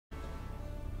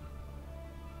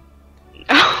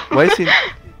Why is he?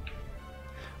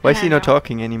 Why is I he don't not know.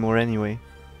 talking anymore anyway?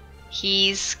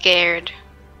 He's scared.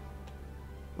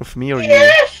 Of me or you?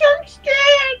 Yes, I'm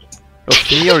scared.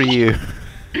 Of me or you?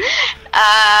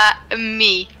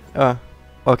 Me. Ah,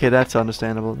 okay, that's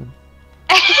understandable then.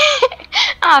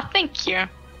 Ah, thank you.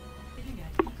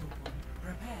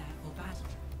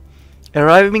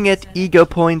 Arriving at Ego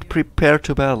Point, prepare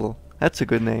to battle. That's a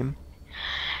good name.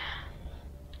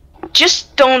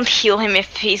 Just don't heal him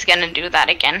if he's gonna do that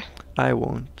again. I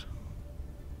won't.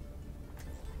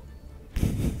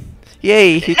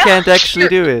 Yay, he No, can't actually sure.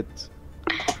 do it.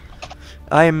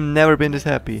 I've never been this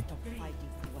happy.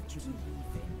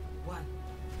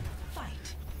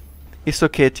 It's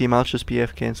okay, team, I'll just be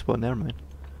FK and spawn, never mind.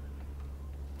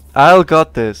 I'll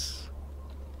got this.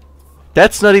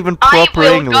 That's not even I proper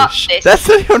will English. got this. That's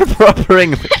not even proper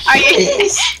English. Are you?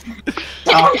 Please.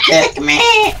 Don't kick me.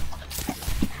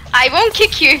 I won't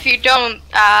kick you if you don't.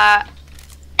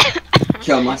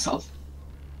 Kill myself.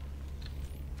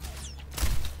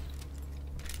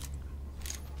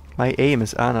 My aim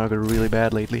is Anagar really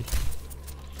bad lately.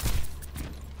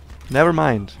 Never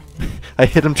mind. I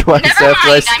hit him twice Never after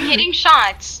mind. I'm hitting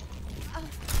shots.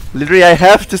 Literally, I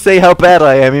have to say how bad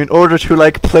I am in order to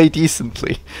like play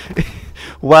decently.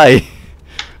 Why?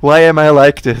 Why am I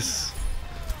like this?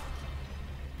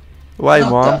 Why, Not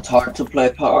mom? that hard to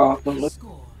play power up and look.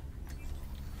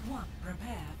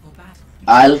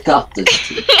 I'll got this.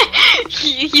 Too.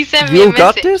 He sent me You a message.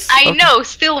 got this? I Okay. know.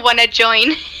 Still wanna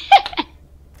join.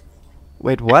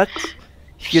 Wait, what?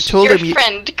 You told Your him.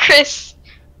 friend Chris.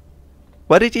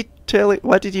 What did you tell?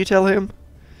 What did you tell him?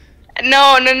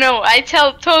 No. I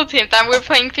told him that we're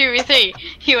playing 3v3.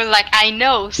 He was like, I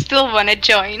know. Still wanna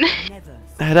join.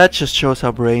 That just shows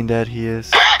how brain dead he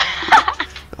is.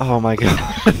 Oh my god.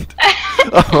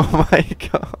 Oh my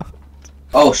god.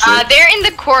 Oh shit. They're in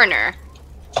the corner.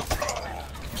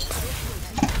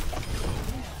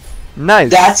 Nice.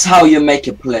 That's how you make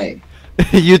a play.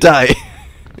 You die.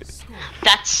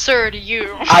 That's sir to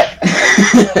you.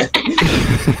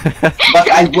 But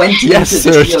I went Yes,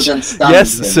 into the sir. shield and stunned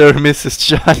Yes, him. sir, Mrs.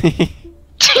 Johnny.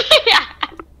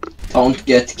 Don't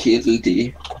get killed,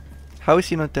 D. How is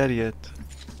he not dead yet?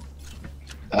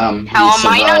 He How am I not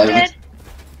survived. dead?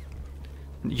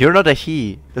 You're not a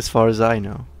he, as far as I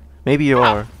know. Maybe you Oh.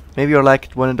 are. Maybe you're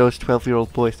like one of those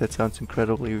 12-year-old boys that sounds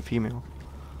incredibly female.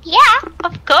 Yeah,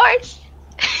 of course.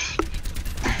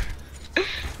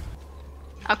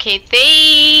 Okay,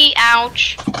 they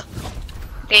ouch.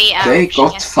 They ouch. They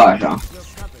got yes. fire.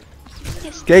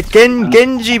 Get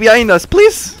Genji behind us,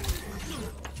 please!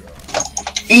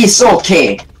 It's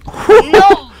okay.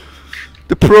 No.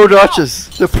 The pro dodges!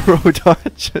 The pro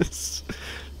dodges!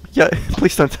 Yeah,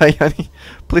 please don't die, honey.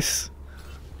 Please.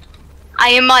 I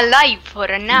am alive for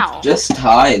now. Just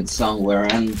hide somewhere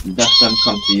and let them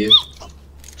come to you.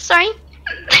 Sorry.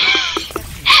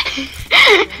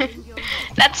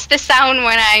 That's the sound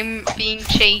when I'm being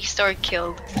chased or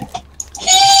killed.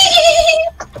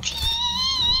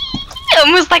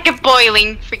 Almost like a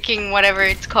boiling freaking whatever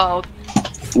it's called.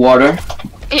 Water.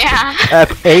 Yeah.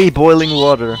 A boiling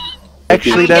water.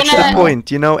 Actually, I'm that's the gonna-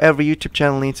 point. You know, every YouTube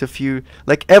channel needs a few,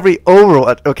 like every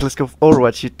Overwatch. Okay, let's go for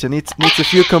Overwatch. It needs a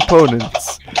few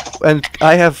components, and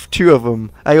I have 2 of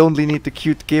them. I only need the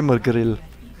cute gamer grill,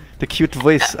 the cute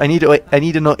voice. I need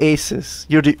an oasis.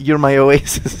 You're my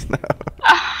oasis now.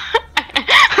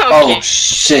 Oh Okay.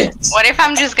 shit. What if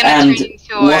I'm just gonna And turn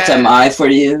into what am I for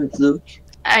you, Luke?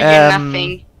 You're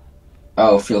nothing.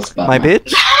 Oh, feels bad. My man.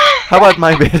 bitch? How about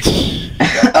my bitch?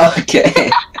 Okay.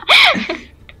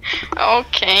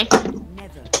 Okay.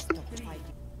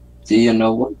 Do you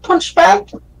know One Punch Man?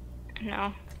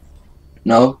 No.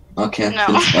 No? Okay, No.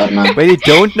 feels bad, man. Wait, you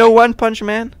don't know One Punch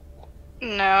Man?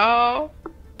 No.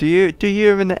 Do you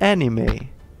have an anime?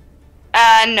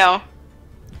 No.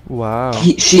 Wow.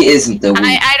 She isn't the weak.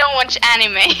 I don't watch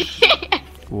anime.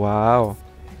 Wow.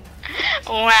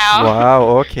 Wow. Wow.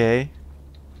 Okay.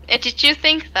 Did you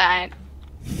think that?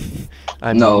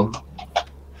 I No. mean,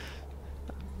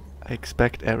 I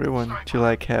expect everyone to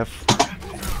like have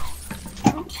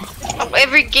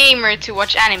Every gamer to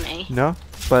watch anime. no,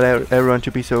 but everyone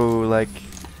to be so like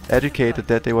educated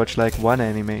that they watch like one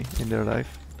anime in their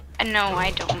life. No,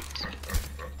 I don't.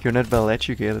 You're not well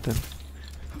educated then.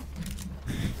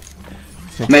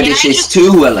 Maybe Can I she's just-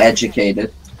 too well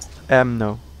educated.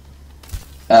 No,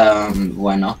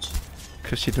 Why not?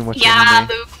 cause she didn't watch Yeah, anime.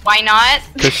 Luke, why not?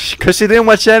 Cause she didn't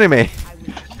watch anime.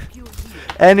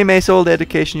 Anime is all the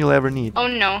education you'll ever need. Oh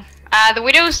no. The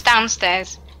widow's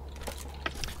downstairs.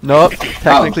 No,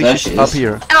 technically there she's she up is.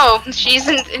 here. Oh, she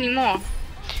isn't anymore.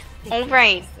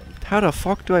 Alright. How the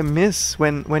fuck do I miss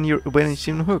when it's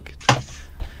in hooked?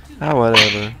 Ah,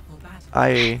 whatever.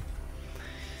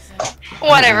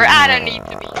 Whatever, I don't need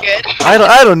to be good.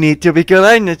 I don't need to be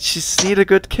good. Just need a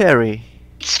good carry.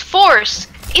 It's Force.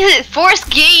 Is it Force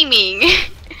Gaming?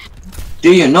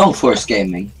 Do you know Force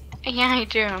Gaming? Yeah, I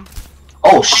do.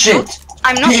 Oh shit!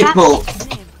 I'm not People!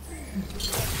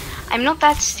 I'm not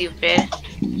that stupid.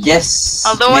 Yes.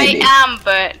 Although maybe. I am,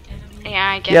 but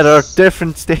yeah, I guess. Yeah, there are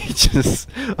different stages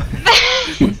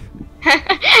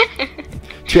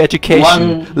to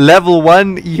education. Level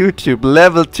 1 YouTube,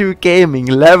 level 2 gaming,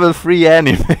 level 3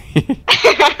 anime.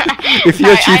 If you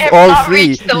I achieve have all not 3,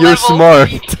 reached the you're level smart.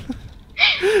 3.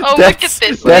 Oh, look at this.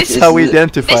 That's This how we is the-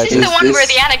 identify This is it. the one where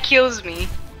this- the Anna kills me.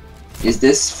 Is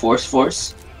this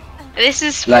Force? This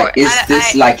is Like, is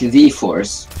this like the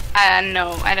Force?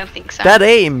 no, I don't think so. That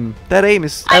aim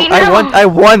is. I I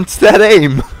want that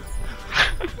aim.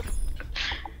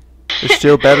 It's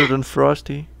still better than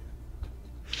Frosty.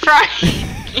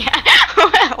 Yeah,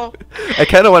 well. I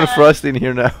kind of want Frosty in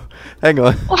here now. Hang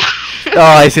on.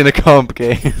 Oh, he's in a comp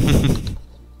game.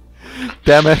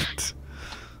 Damn it.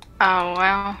 Oh,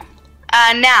 well.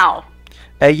 Now.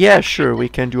 Yeah, sure, we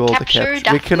can do all Capture the captures.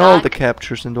 the We can all the flag.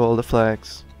 captures and all the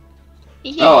flags.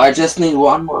 Yeah. Oh, I just need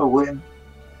one more win.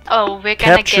 Oh, we're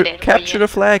gonna Capture get it. Capture the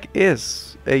Flag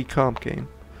is a comp game.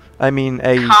 I mean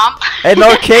an Comp.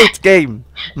 arcade game.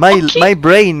 My Okay. my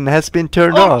brain has been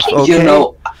turned off. Okay. Okay, You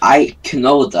know, I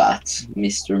know that,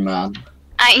 Mr. Man.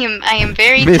 I am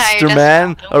very tired. Mr. as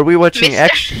Man, well. are we watching Mr.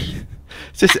 action?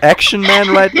 Is this Action Man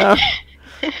right now?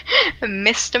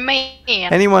 Mr.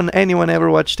 Man. Anyone ever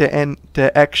watched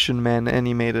the Action Man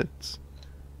animated?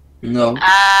 No.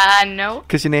 No.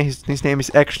 Because his name is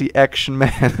actually Action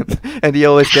Man, and he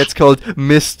always gets called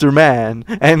Mr. Man,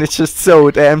 and it's just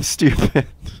so damn stupid.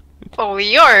 Oh,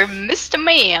 you're Mr.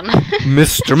 Man.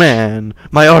 Mr. Man,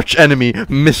 my arch enemy,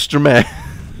 Mr. Man.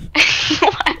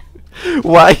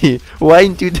 What? Why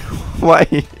do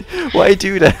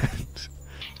that?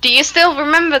 Do you still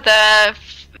remember the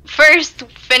first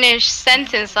Finnish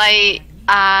sentence I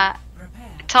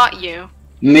taught you?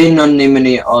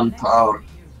 Minonimini on power.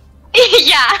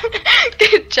 Yeah,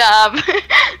 good job.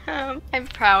 I'm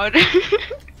proud.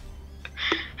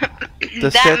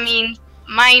 Does that that- means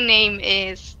my name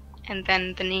is, and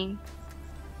then the name.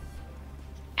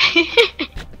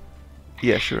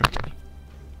 Yeah, sure.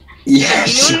 Yeah,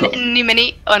 sure. Minun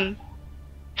nimeni on.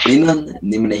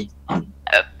 Minonimini on.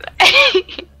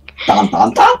 Dun,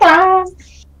 dun, dun, dun.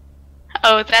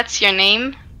 Oh, that's your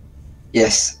name?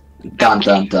 Yes. Dun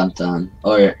dun dun dun.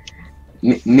 Or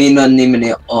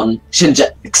Minonimini on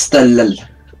Shinja Extellal.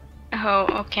 Oh,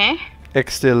 okay.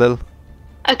 Extillil.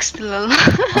 External.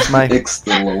 It's my.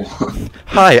 Extellal.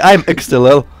 Hi, I'm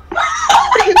Extillil.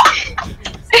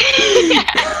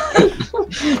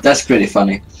 That's pretty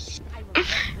funny.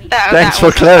 Thanks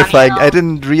for clarifying. I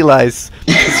didn't realize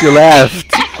because you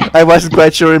laughed. I wasn't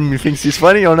quite sure if he thinks he's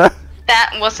funny or not.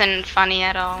 That wasn't funny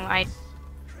at all.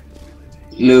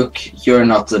 Luke, you're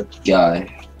not the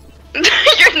guy.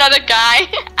 You're not a guy.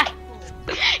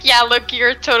 Yeah, look,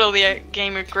 you're totally a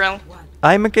gamer grill.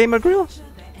 I'm a Gamer Grill.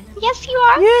 Yes, you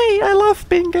are. Yay! I love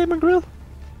being Gamer Grill.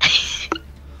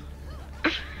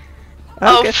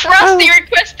 Oh, Frosty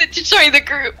requested to join the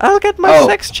group. I'll get my Oh,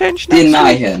 sex changed next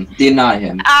Deny week. him. Deny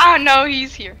him. Ah, no,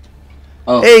 he's here.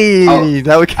 Oh. Hey, Oh,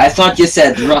 now we can. I thought you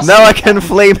said Rusty. Now I can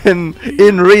flame him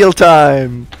in real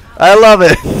time. I love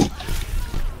it.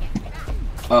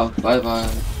 Oh, bye bye.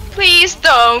 Please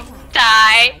don't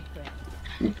die.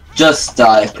 Just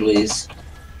die, please.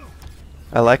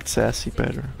 I liked Sassy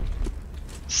better.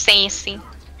 Sassy.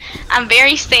 I'm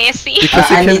very sassy. Because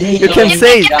I you need can, heat you on can it.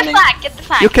 say Get the flag, get the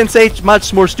flag. you can say it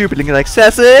much more stupidly like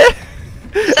Sassy.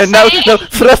 And now Sassy. no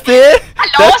Frosty.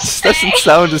 Hello, That Sassy. doesn't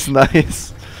sound as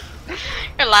nice.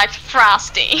 You're like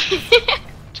Frosty.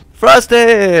 Frosty.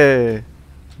 There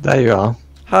you are.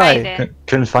 Hi. there.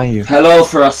 Couldn't find you. Hello,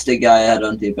 Frosty guy. I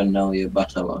don't even know you,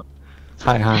 but hello.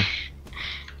 Hi.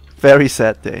 Very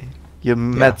sad day. You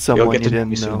met You'll someone get you to know didn't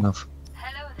me soon know. enough.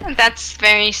 That's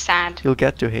very sad. You'll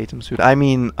get to hate him soon. I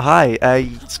mean, hi.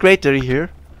 It's great that you're here.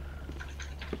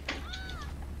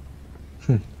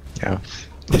 Yeah.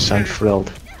 You sound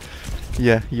thrilled.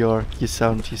 Yeah, you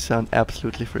sound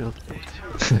absolutely thrilled.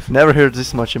 I've never heard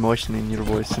this much emotion in your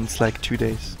voice since like 2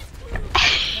 days.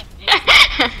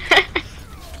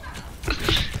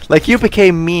 Like you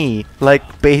became me, like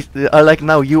like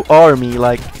now you are me,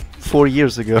 like 4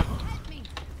 years ago.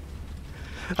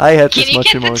 I had Can this you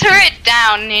much get the emotion. turret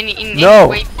down in No. any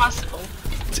way possible?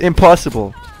 It's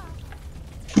impossible.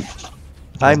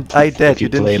 I dead. If You you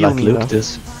didn't play heal like me Luke enough.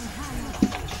 this.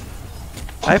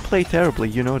 I play terribly.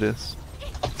 You know this.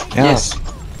 Yeah. Yes.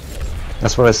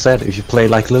 That's what I said. If you play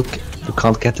like Luke, You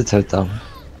can't get the turret down.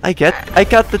 I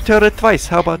got the turret twice.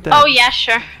 How about that? Oh yeah,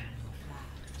 sure.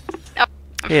 Oh,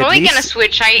 I'm Hey, at probably gonna least-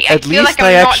 switch. I At feel least like I'm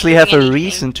I not actually have a doing anything.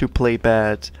 reason to play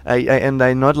bad. And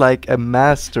I'm not like a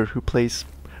master who plays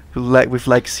with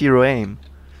like zero aim.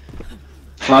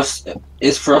 Frosty,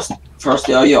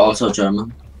 are you also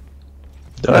German?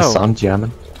 Do I No. sound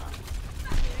German?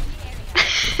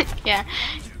 Yeah.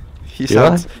 He Do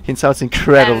I? sounds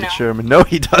incredibly know. German. No,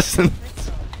 he doesn't.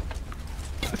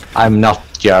 I'm not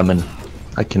German.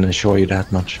 I can assure you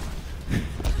that much.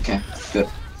 Okay, good.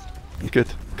 Good.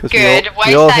 Because Good. Why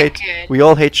we is all that hate good? we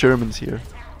all hate Germans here.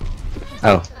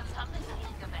 Oh,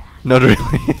 Not really.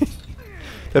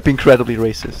 That'd be incredibly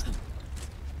racist.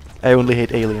 I only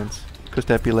hate aliens, because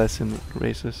that'd be less than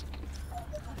racist.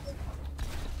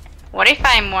 What if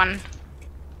I'm one?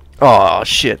 Oh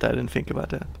shit! I didn't think about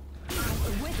that.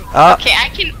 Ah, Okay, I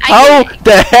can. how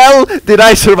the hell did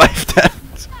I survive that?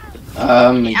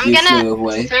 I'm You flew gonna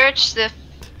away. search the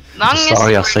longest.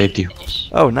 Sorry, I way saved to you. finish.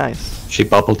 Oh, nice, she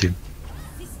bubbled you.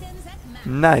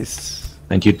 nice.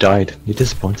 And you died. You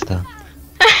disappointed her.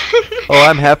 Oh,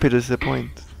 I'm happy to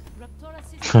disappoint.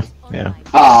 Yeah.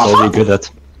 Ah, All you're good at.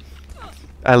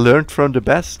 I learned from the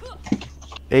best,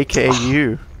 aka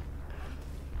you.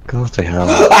 God the hell.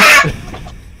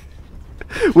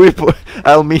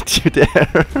 I'll meet you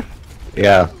there.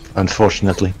 Yeah,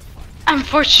 unfortunately.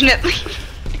 Unfortunately.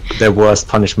 The worst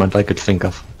punishment I could think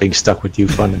of. Being stuck with you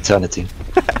for an eternity.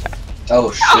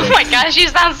 oh shit. Oh my gosh, you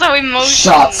sound so emotional.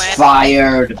 Shots man.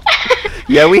 fired.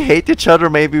 Yeah, we hate each other.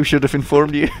 Maybe we should have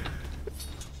informed you.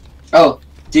 Oh,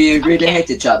 do you really Okay. hate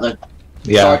each other?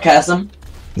 Yeah. Sarcasm?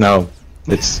 No.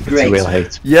 It's Great. real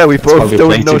hate. Yeah, we That's why both we don't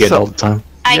play know together all some. the time.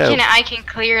 Yeah. I can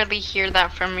clearly hear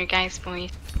that from you guys, boys.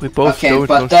 We both Okay, don't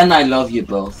but know. then I love you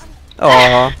both.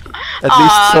 Aw, at Aw,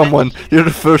 least someone. You're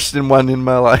the first in one in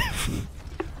my life.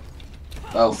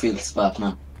 Oh, feels bad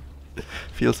now.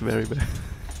 Feels very bad.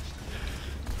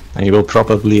 And you will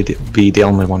probably be the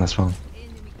only one as well.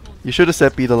 You should have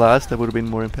said be the last. That would have been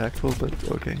more impactful. But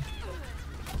okay.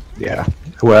 Yeah.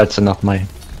 Words are not my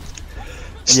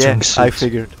Yeah, strong I suit.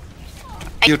 figured.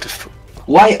 Beautiful.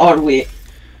 Why are we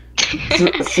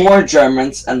 4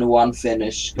 Germans and 1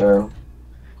 Finnish girl?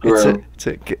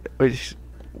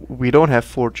 We don't have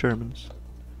 4 Germans.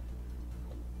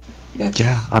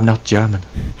 Yeah, I'm not German.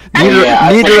 Neither, yeah,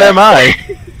 I neither forgot. am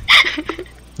I.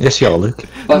 Yes, you are, Luke.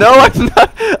 But, No, I'm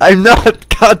not. I'm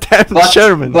not goddamn but,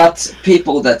 German. But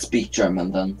people that speak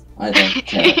German, then I don't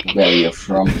care where you're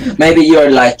from. Maybe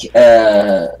you're like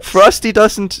Frosty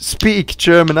doesn't speak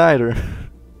German either.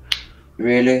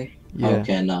 really? Yeah.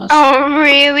 Okay, nice. Oh,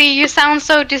 really? You sound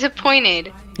so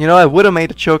disappointed. You know, I would have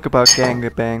made a joke about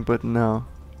gangbang, but no.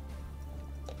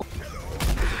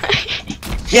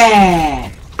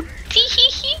 Yeah.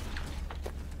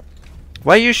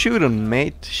 Why you shooting,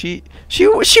 mate? She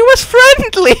was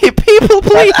friendly. People,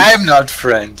 please. But I'm not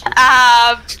friend.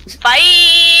 Bye.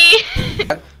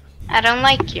 I don't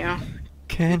like you.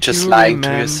 Can't Just you lying to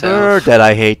remember yourself. that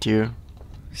I hate you?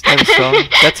 Is that a song?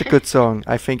 That's a good song.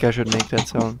 I think I should make that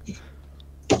song.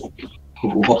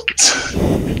 What?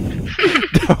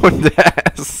 Don't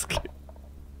ask.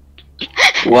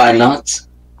 Why not?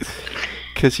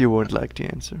 Cause you won't like the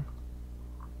answer.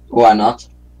 Why not?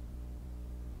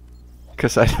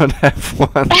 Cause I don't have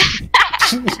one.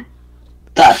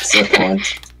 That's the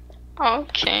point.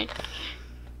 Okay.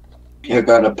 You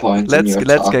got a point. and let's you're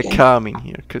get talking. calming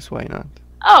here. Cause why not?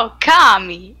 Oh,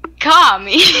 Kami.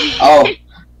 Kami. Oh,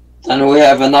 and we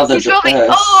have another He's rolling-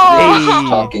 oh! Hey.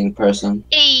 talking person.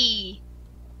 Hey.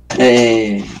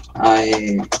 Hey,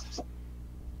 I.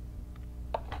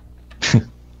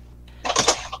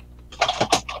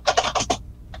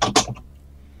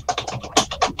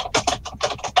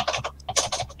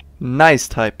 Nice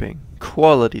typing.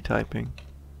 Quality typing.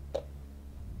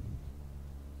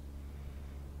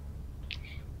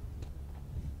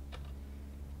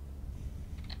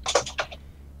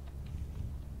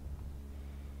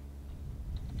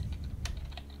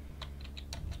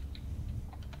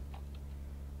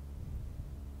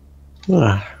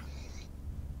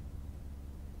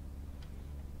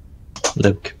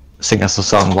 Luke, sing us a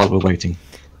song while we're waiting.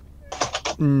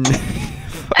 Mm.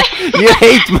 You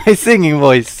hate my singing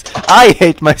voice. I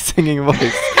hate my singing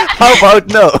voice. How about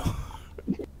no?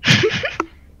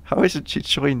 How isn't she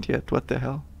joined yet? What the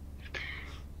hell?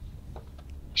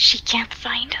 She can't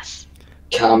find us.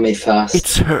 Kami fast.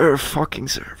 It's her fucking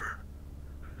server.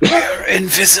 You're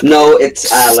invisible. No,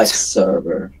 it's Alex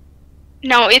server.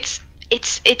 No, it's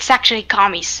actually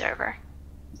Kami's server.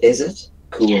 Is it?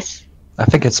 Cool. Yes. I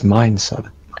think it's mine, so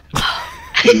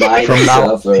My From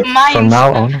now- server. Mine. from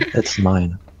now on, it's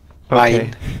mine. Okay.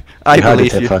 Mine. I You heard it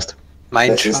believe here you. first.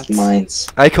 Mind This is shots. mines.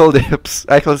 I call dips.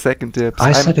 I call second dips. I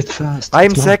I'm, said it first.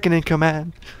 I'm It's mine. second in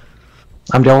command.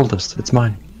 I'm the oldest. It's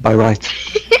mine. By right.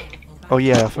 Oh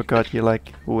yeah, I forgot you're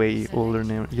like way older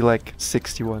now. You're like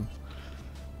 61.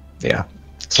 Yeah.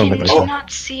 Can Something like you that.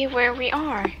 not see where we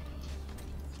are?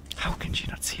 How can she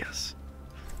not see us?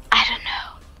 I don't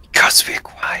know. Because we're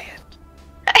quiet.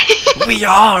 We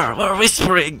are! We're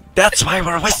whispering! That's why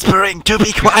we're whispering! To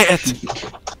be quiet!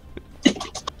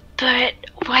 But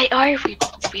why are we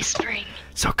whispering?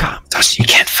 So come. So she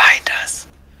can't find us.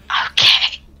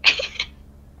 Okay.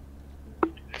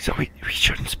 So we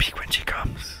shouldn't speak when she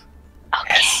comes.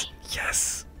 Okay.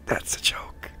 Yes, that's a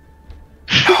joke.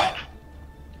 No.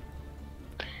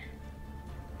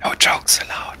 No jokes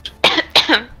allowed.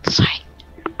 Sorry.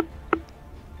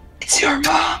 It's your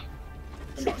mom.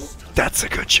 That's a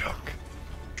good joke.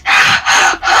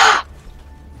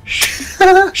 Shh.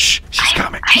 Shh. She's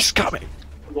coming. She's coming.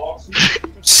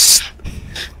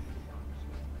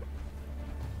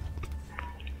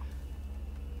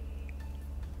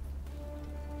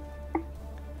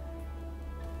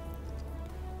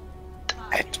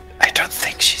 I don't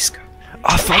think she's good.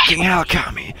 Oh fucking hell,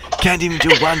 Kami. Can't even do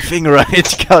one thing right.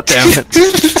 God damn it.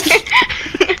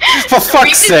 For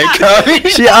fuck's sake, Kami.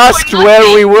 She asked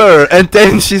where we were and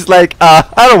then she's like, I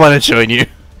don't want to join you.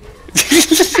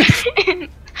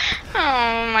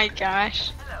 Oh my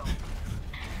gosh.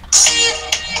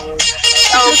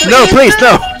 No, please,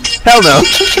 no. Hell no.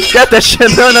 Get that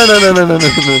shit. No, no, no, no, no, no,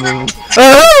 no, no, no.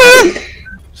 Ah!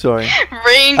 Sorry.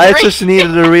 Rain, I rain. just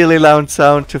needed a really loud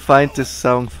sound to find this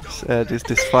sound, this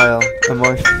file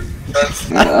among.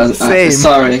 Same.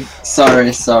 Sorry.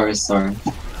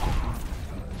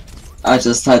 I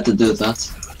just had to do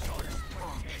that.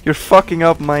 You're fucking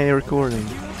up my recording.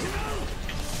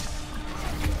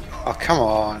 Oh, come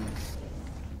on.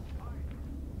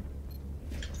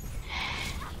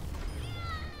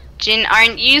 Jin,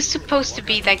 aren't you supposed to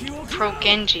be like pro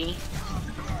Genji?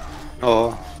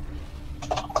 Oh.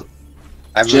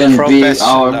 I'm Jin, a pro be Bastion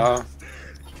our-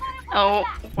 Oh, now.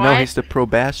 what? No, he's the pro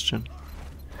Bastion.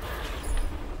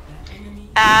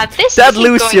 This That isn't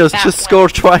going Lucius that just well.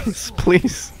 scored twice,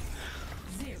 please.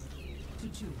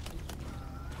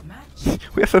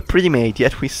 We have a pre-made,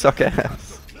 yet we suck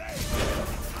ass.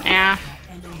 Yeah.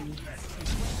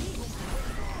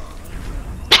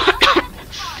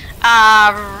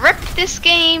 Rip this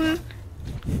game.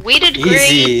 We did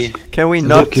great. Easy. Can we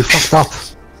not? Luke, you fucked up.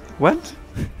 What?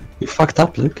 You fucked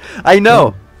up, Luke. I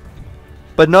know,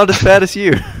 but not as bad as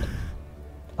you.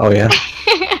 Oh yeah.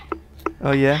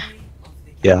 Oh yeah,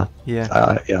 Yeah.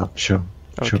 yeah. Yeah. Sure.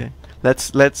 Sure. Okay.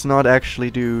 Let's not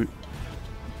actually do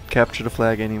capture the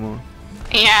flag anymore.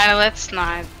 Yeah, let's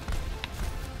not.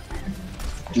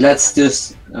 Let's do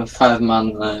a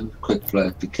 5-man quick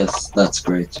play because that's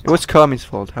great. It was Kami's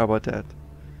fault. How about that?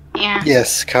 Yeah.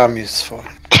 Yes, Kami's fault.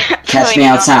 Catch me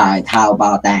outside. How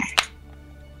about that?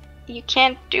 You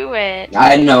can't do it.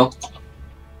 I know.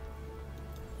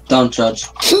 Don't judge.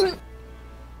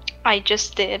 I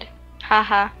just did.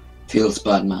 Haha. Feels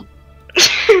bad, man.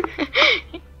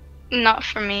 Not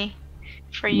for me.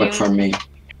 For you. But for me,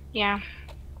 Yeah.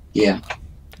 yeah.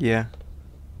 Yeah.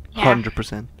 Yeah.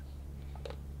 100%.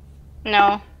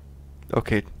 No.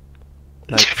 Okay.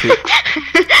 Like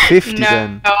 50 no.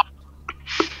 then.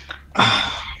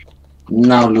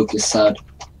 Now Luke is sad.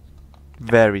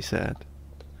 Very sad.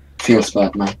 Feels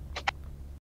bad, man.